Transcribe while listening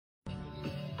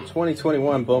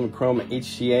2021 Bowman Chrome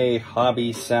HTA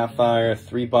Hobby Sapphire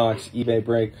 3-box eBay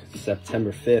break,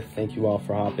 September 5th. Thank you all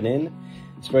for hopping in.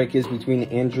 This break is between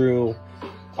Andrew,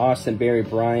 Austin, Barry,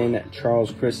 Brian,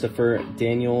 Charles, Christopher,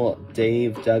 Daniel,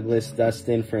 Dave, Douglas,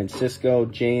 Dustin, Francisco,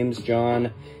 James,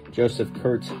 John, Joseph,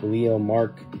 Kurt, Leo,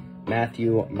 Mark,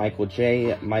 Matthew, Michael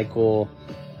J, Michael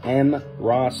M,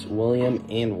 Ross, William,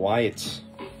 and Wyatt.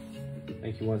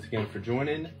 Thank you once again for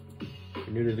joining. If you're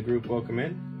new to the group, welcome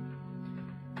in.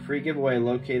 Free giveaway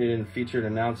located in featured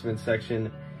announcement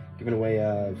section, giving away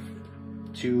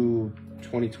two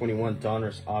 2021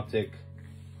 Donruss Optic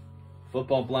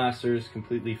football blasters,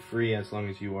 completely free as long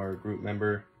as you are a group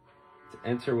member. To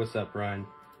enter, what's up, Brian?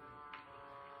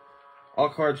 All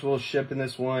cards will ship in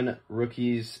this one.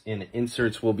 Rookies and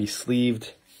inserts will be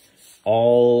sleeved.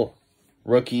 All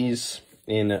rookies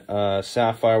in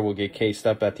Sapphire will get cased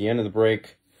up at the end of the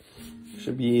break.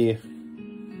 Should be,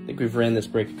 I think we've ran this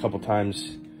break a couple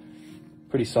times.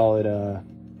 Pretty solid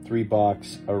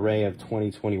 3-box array of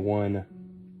 2021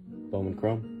 Bowman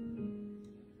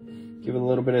Chrome. Give it a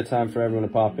little bit of time for everyone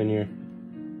to pop in here.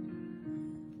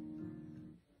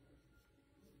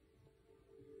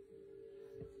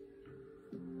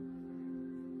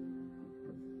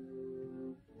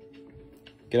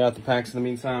 Get out the packs in the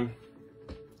meantime.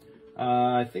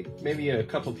 I think maybe a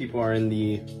couple people are in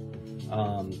the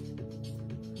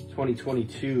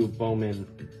 2022 Bowman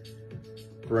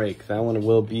break. That one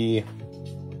will be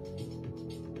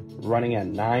running at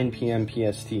 9 p.m.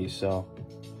 PST, so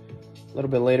a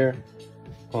little bit later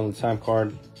on the time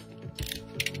card.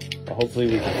 But hopefully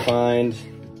we can find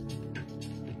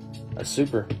a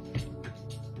super.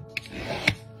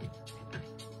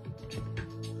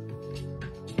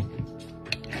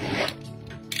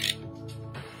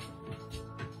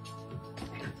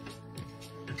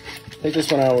 Take this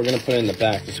one out, we're going to put it in the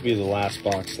back. This will be the last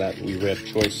box that we rip.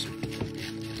 Choice.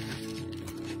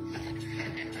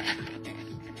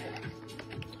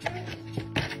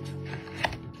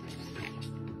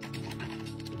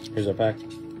 Here's our pack.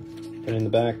 Put it in the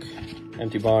back.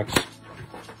 Empty box.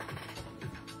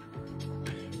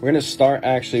 We're going to start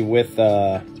actually with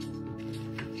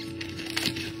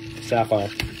Sapphire.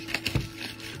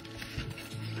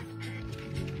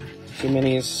 2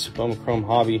 minis, Bowman Chrome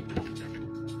Hobby.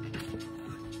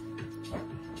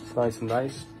 Slice and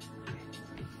dice.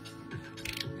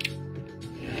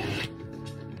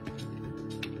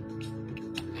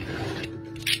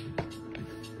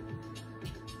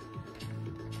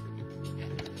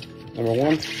 Number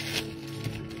 1.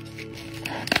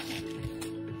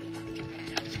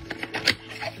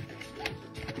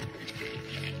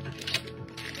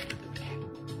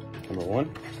 Number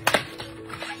 1.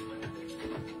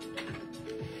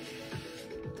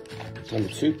 Number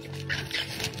 2.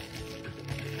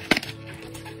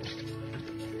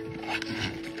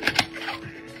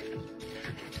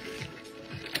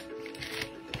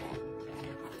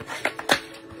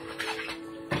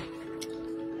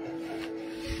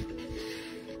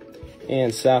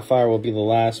 And Sapphire will be the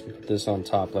last. Put this on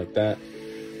top like that.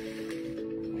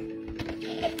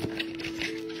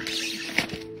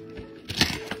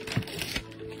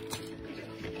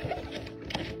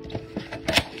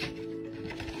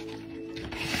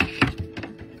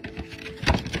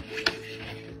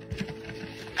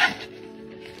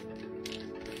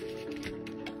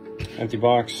 Empty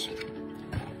box.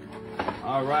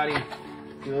 Alrighty.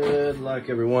 Good luck,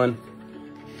 everyone.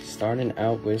 Starting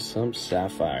out with some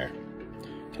Sapphire.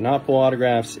 Cannot pull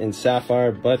autographs in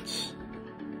Sapphire, but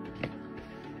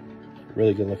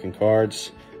really good looking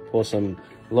cards. Pull some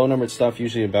low numbered stuff,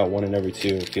 usually about 1 in every 2.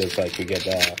 It feels like we get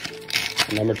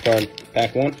a numbered card.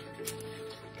 Pack 1.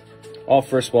 All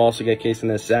first will also get cased in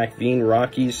this. Zach Veen,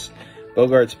 Rockies.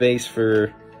 Bogart's base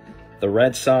for the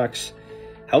Red Sox.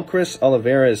 Helcris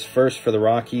Oliveira is first for the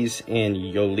Rockies, and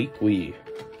Yolikwi,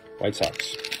 White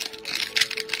Sox.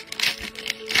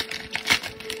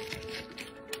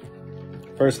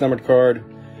 First numbered card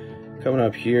coming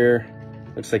up here.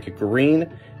 Looks like a green.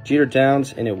 Jeter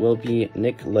Downs, and it will be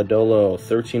Nick Lodolo,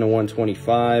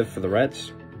 13/125 for the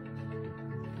Reds.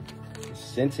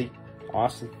 Cincy,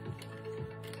 Austin.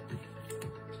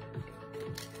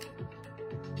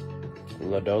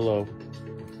 Lodolo.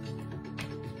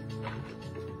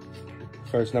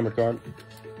 First numbered card.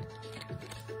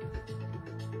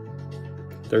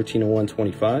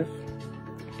 13/125.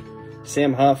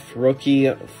 Sam Huff,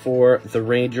 rookie for the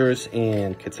Rangers,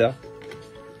 and Cattell.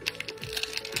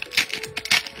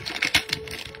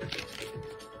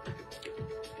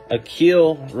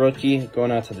 Akil, rookie,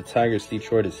 going out to the Tigers.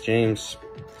 Detroit is James.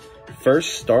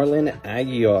 First, Starlin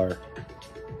Aguilar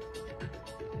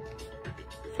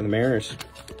for the Mariners.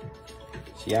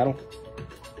 Seattle.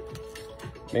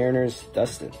 Mariners,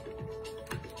 Dustin.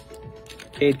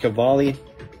 Cade Cavalli.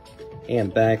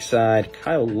 And backside,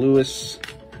 Kyle Lewis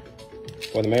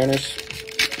for the Mariners.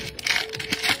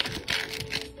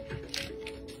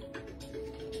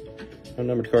 No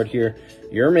numbered card here.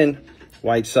 Yerman,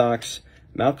 White Sox.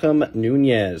 Malcolm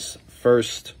Nunez,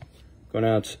 first. Going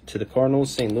out to the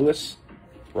Cardinals, St. Louis.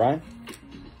 Ryan.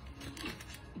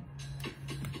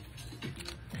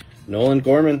 Nolan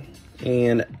Gorman.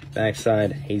 And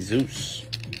backside, Jesus.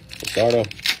 Ricardo.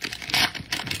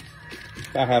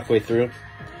 About halfway through.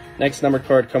 Next numbered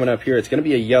card coming up here. It's going to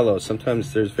be a yellow.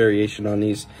 Sometimes there's variation on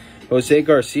these. Jose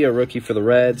Garcia, rookie for the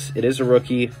Reds. It is a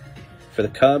rookie for the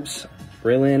Cubs.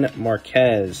 Braylon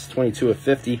Marquez, 22 of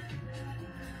 50.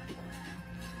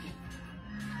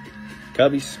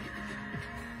 Cubbies.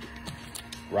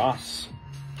 Ross.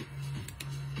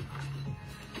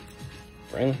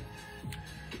 Braylon.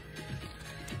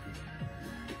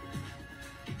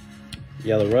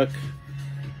 Yellow Rook.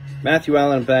 Matthew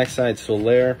Allen, backside,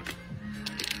 Soler.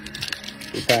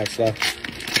 2 packs left.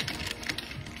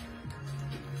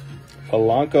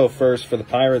 Polanco first for the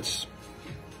Pirates.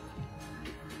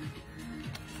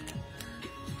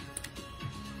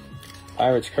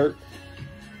 Pirates, Kurt.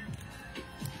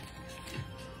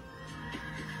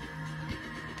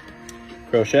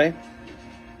 Crochet.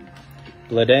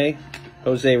 Glade.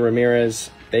 Jose Ramirez,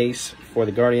 base for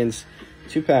the Guardians.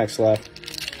 2 packs left.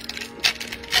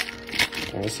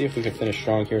 Let's see if we can finish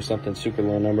strong here. Something super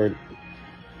low numbered.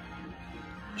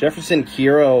 Jefferson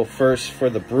Kiro first for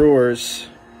the Brewers.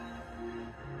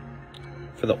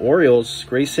 For the Orioles,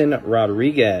 Grayson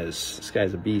Rodriguez. This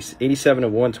guy's a beast. 87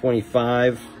 of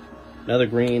 125. Another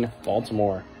green,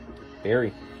 Baltimore.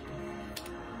 Barry.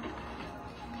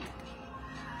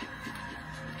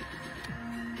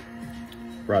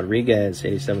 Rodriguez,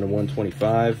 87 of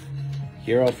 125.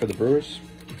 Hero for the Brewers.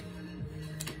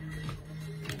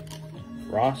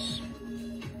 Ross.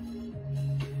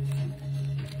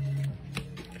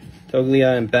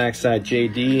 Toglia and backside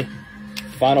JD.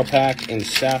 Final pack in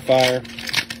Sapphire.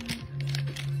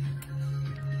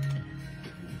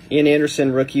 Ian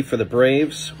Anderson, rookie for the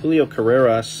Braves. Julio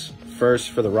Carreras,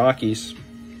 first for the Rockies.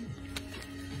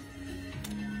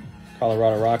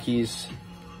 Colorado Rockies.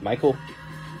 Michael.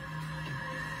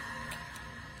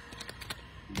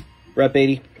 Rep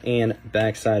 80 and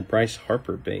backside Bryce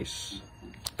Harper base.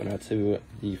 Going out to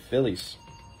the Phillies.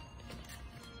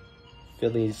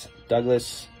 Phillies,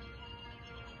 Douglas.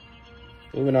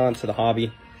 Moving on to the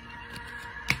hobby.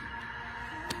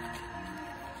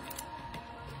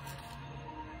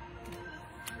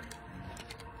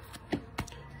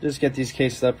 Just get these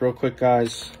cases up real quick,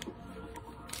 guys.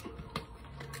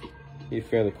 Be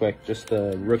fairly quick. Just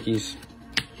the rookies.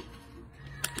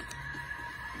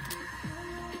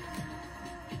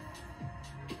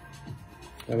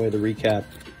 That way the recap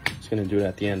is going to do it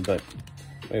at the end, but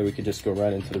that way we could just go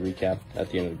right into the recap at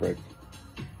the end of the break.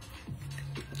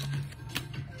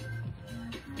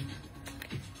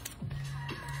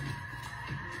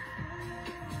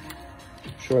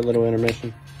 Short little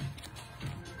intermission.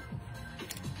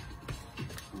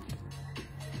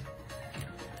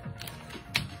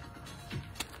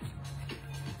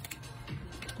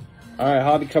 All right,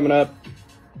 hobby coming up.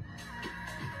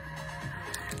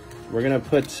 We're going to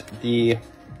put the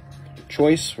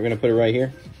choice, we're going to put it right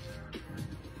here.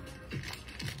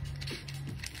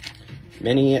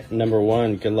 Mini number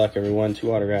 1. Good luck, everyone.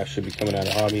 2 autographs should be coming out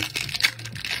of hobby.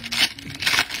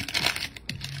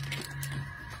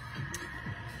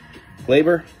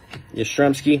 Glaber,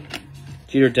 Yastrzemski,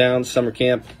 Jeter Downs, Summer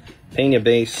Camp, Pena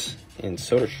base, and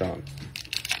Soderstrom.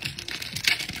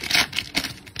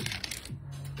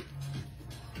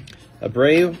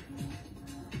 Abreu.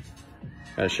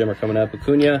 Got a shimmer coming up.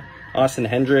 Acuna, Austin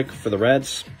Hendrick for the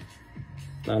Reds.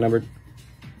 Not numbered.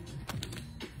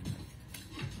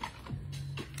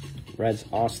 Reds,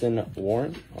 Austin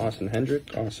Warren. Austin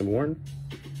Hendrick, Austin Warren.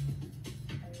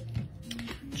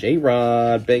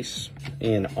 J-Rod base.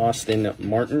 And Austin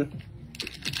Martin.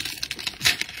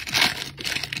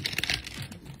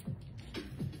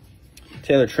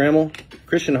 Taylor Trammell.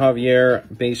 Christian Javier,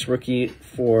 base rookie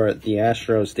for the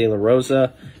Astros. De La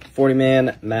Rosa.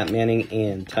 40-man, Matt Manning,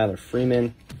 and Tyler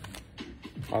Freeman.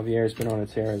 Javier's been on a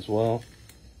tear as well.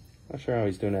 Not sure how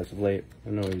he's doing as of late. I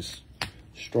know he's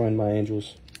destroying my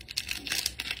Angels.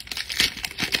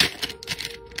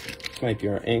 This might be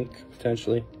our ink,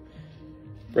 potentially.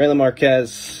 Braylon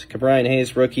Marquez, Cabrian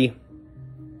Hayes, rookie.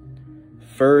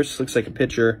 First, looks like a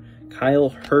pitcher. Kyle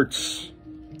Hertz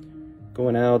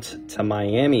going out to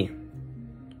Miami.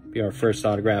 Be our first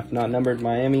autograph. Not numbered,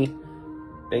 Miami.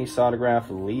 Base autograph,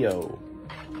 Leo.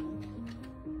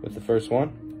 With the first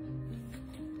one.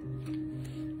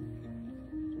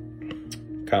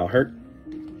 Kyle Hurt.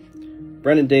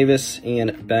 Brendan Davis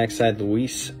and backside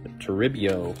Luis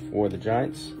Toribio for the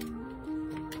Giants.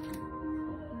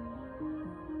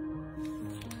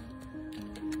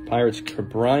 Pirates,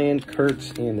 Brian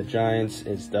Kurtz, and the Giants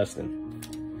is Dustin.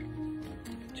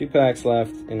 2 packs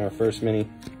left in our first mini.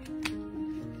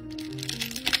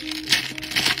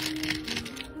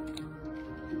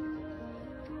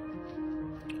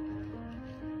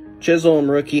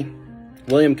 Chisholm, rookie.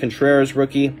 William Contreras,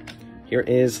 rookie. Here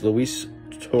is Luis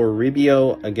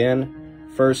Toribio again.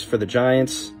 First for the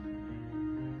Giants.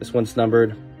 This one's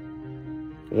numbered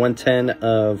 110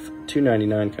 of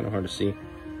 299. Kind of hard to see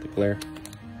the glare.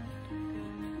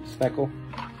 Speckle.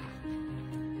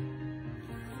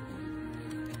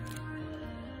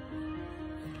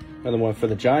 Another one for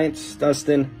the Giants.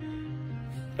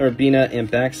 Dustin Urbina and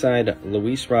backside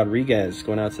Luis Rodriguez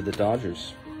going out to the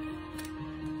Dodgers.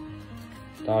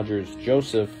 Dodgers,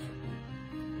 Joseph.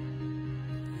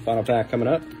 Final pack coming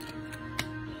up.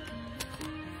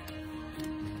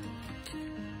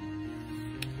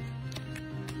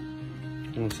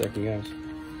 One second, guys.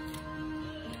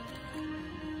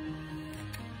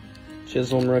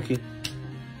 Chisholm, rookie.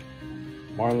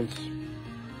 Marlins.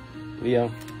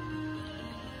 Leo.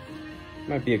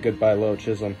 Might be a good buy low,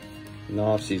 Chisholm, in the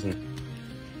offseason.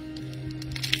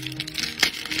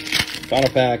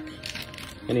 Final pack.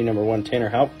 Inning number 1, Tanner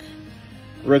Houck,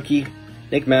 rookie.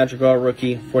 Nick Madrigal,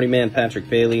 rookie. 40-man Patrick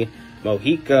Bailey.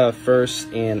 Mojica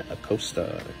first, and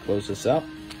Acosta. Close this out.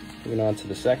 Moving on to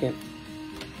the second.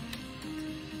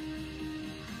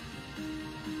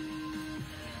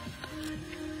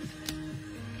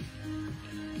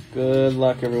 Good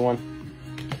luck, everyone.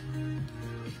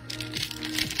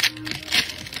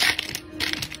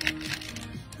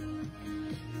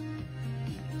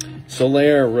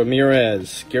 Soler,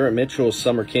 Ramirez, Garrett Mitchell,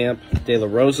 Summer Camp, De La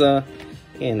Rosa,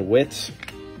 and Witt.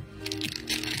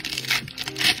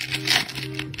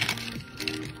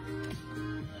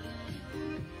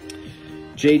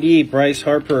 JD, Bryce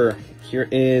Harper. Here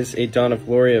is a Dawn of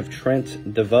Glory of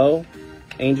Trent DeVoe.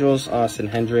 Angels, Austin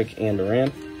Hendrick, and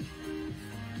Duran.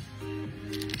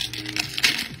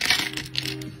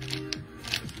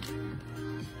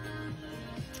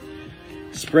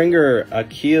 Springer,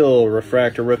 Akil,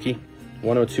 refractor rookie.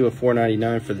 102 of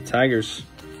 499 for the Tigers.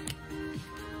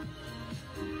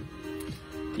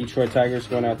 Detroit Tigers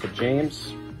going out to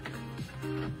James.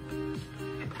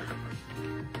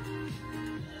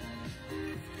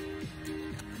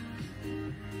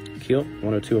 Akil,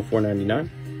 102 of 499.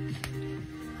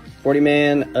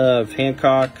 40-man of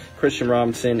Hancock, Christian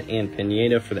Robinson, and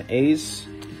Pineda for the A's.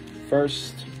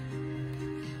 First,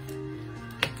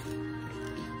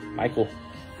 Michael.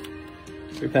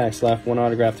 3 packs left, 1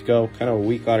 autograph to go. Kind of a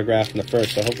weak autograph in the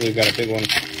first, so hopefully we got a big one.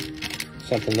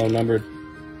 Something low numbered.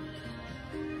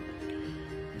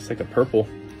 Looks like a purple.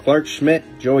 Clark Schmidt,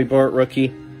 Joey Bart, rookie.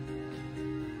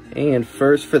 And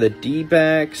first for the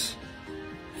D-backs,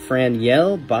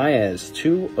 Franiel Baez,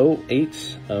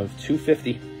 208 of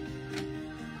 250.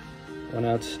 Going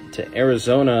out to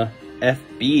Arizona,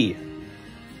 FB.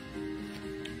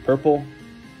 Purple.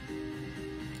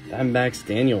 Diamondbacks,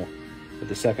 Daniel with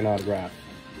the second autograph.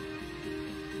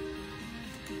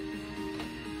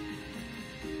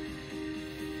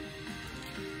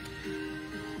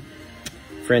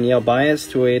 Franiel Baez,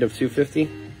 208 of 250.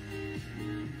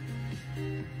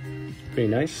 Pretty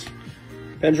nice.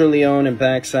 Pedro Leon and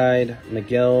backside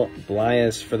Miguel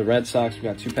Blias for the Red Sox. We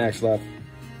got 2 packs left.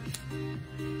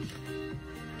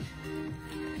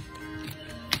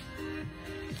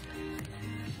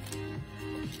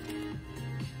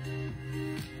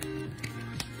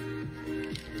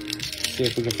 See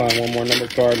if we can find one more number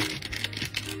card.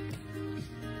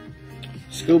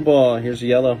 Screwball, here's a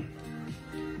yellow.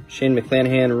 Shane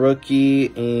McClanahan, rookie,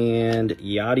 and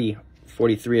Yachty,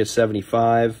 43 of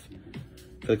 75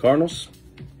 for the Cardinals.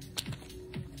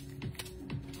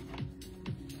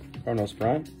 Cardinals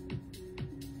Prime.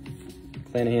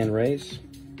 McClanahan, Rays.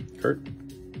 Kurt.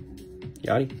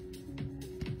 Yachty.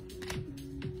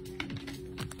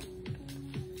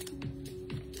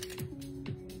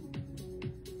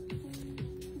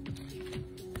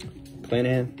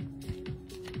 McClanahan.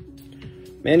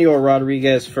 Manuel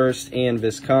Rodriguez first and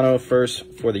Vizcano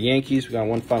first for the Yankees. We got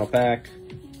 1 final pack.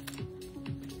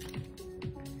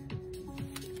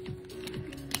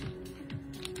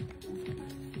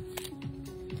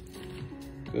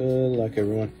 Good luck,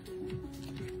 everyone.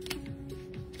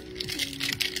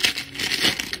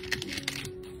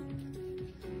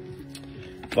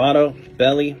 Votto,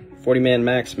 Belly, 40-man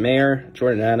Max Mayer,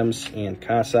 Jordan Adams, and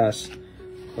Casas.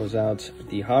 Close out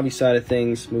the hobby side of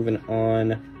things. Moving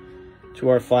on to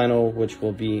our final, which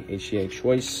will be HTA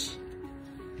Choice.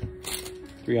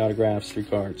 3 autographs, 3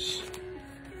 cards.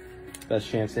 Best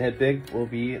chance to hit big will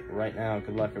be right now.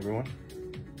 Good luck, everyone.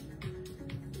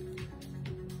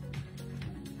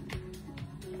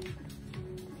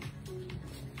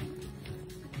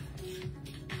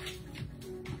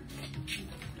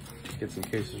 Get some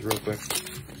cases real quick.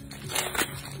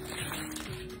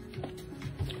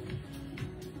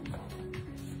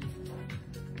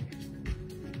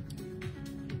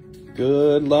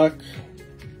 Good luck.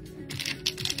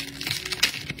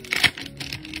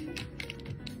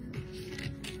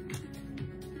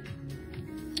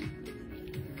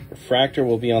 Refractor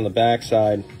will be on the back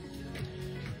side.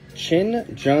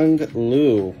 Chin Jung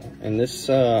Lu, and this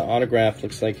autograph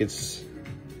looks like it's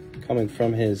coming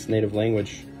from his native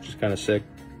language, which is kind of sick.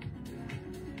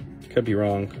 Could be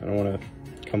wrong. I don't want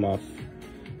to come off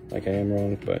like I am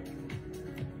wrong, but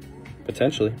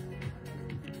potentially.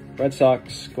 Red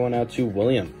Sox going out to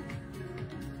William.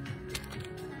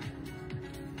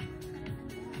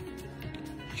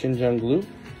 Chin Jung Lu.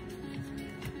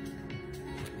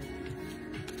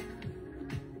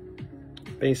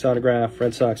 Base autograph,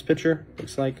 Red Sox pitcher,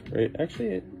 looks like. Right,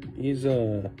 actually, he's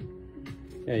yeah,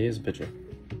 he is a pitcher.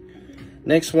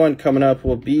 Next one coming up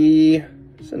will be,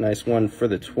 it's a nice one for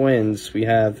the Twins. We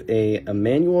have a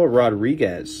Emmanuel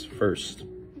Rodriguez first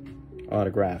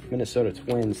autograph. Minnesota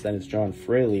Twins, that is John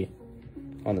Fraley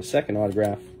on the second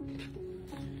autograph.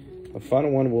 The final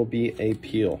one will be a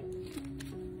Peel.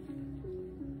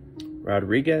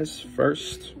 Rodriguez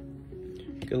first.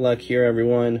 Good luck here,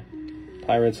 everyone.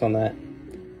 Pirates on that.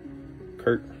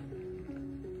 Kurt.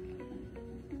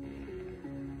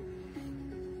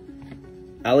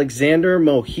 Alexander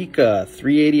Mojica,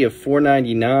 380 of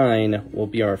 499 will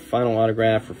be our final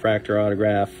autograph, refractor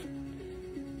autograph.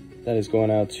 That is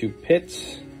going out to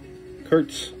Pitt.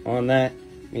 Kurt on that.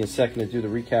 Give me a second to do the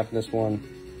recap of this one.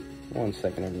 1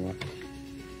 second, everyone.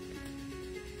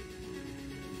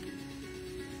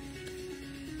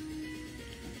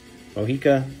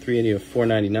 Mojica, 380 of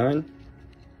 499.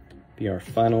 Be our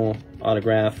final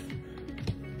autograph.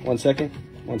 1 second.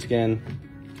 Once again,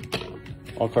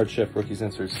 all card ship, rookies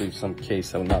insert sleeve, some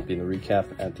case that will not be in the recap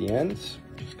at the end.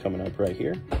 Just coming up right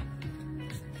here.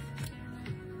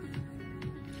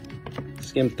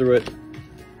 Skim through it.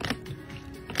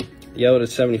 Yellow to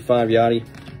 75, Yachty.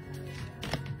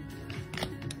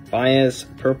 Baez,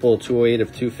 purple, 208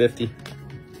 of 250.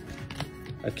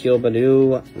 Akil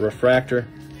Badu, refractor.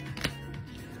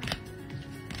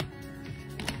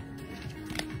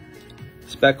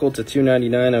 Speckle to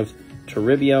 299 of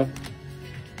Toribio.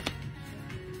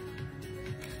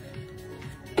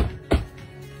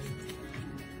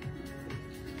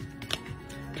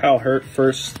 Kyle Hurt,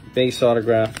 first base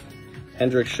autograph.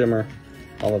 Hendrick Shimmer,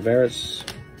 Olivares.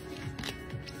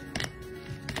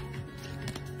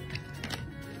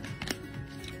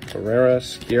 Herrera,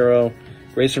 Skiro.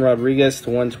 Grayson Rodriguez to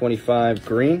 125,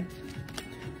 green.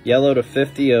 Yellow to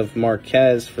 50 of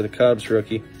Marquez for the Cubs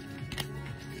rookie.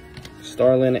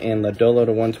 Starlin and Lodolo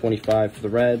to 125 for the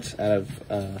Reds out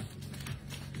of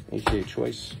HTA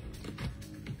Choice.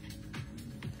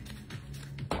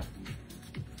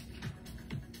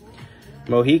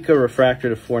 Mojica, refractor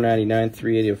to 499,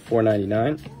 380 of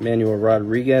 499. Manuel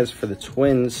Rodriguez for the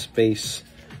Twins, base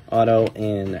auto,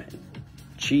 and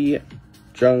Chi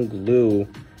Jung Lu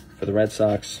for the Red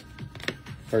Sox,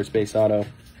 first base auto.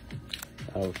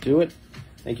 That'll do it.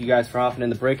 Thank you guys for hopping in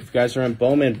the break. If you guys are in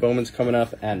Bowman, Bowman's coming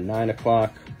up at 9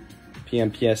 o'clock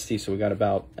p.m. PST, so we got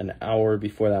about an hour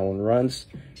before that one runs.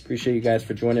 Appreciate you guys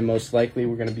for joining. Most likely,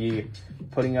 we're going to be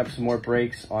putting up some more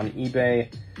breaks on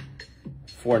eBay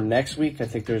for next week. I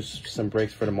think there's some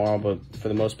breaks for tomorrow, but for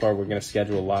the most part, we're going to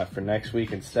schedule a lot for next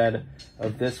week instead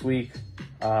of this week.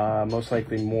 Most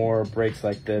likely more breaks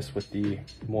like this with the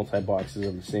multi-boxes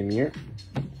of the same year.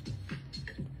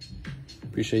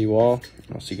 Appreciate you all.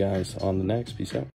 I'll see you guys on the next. Peace out.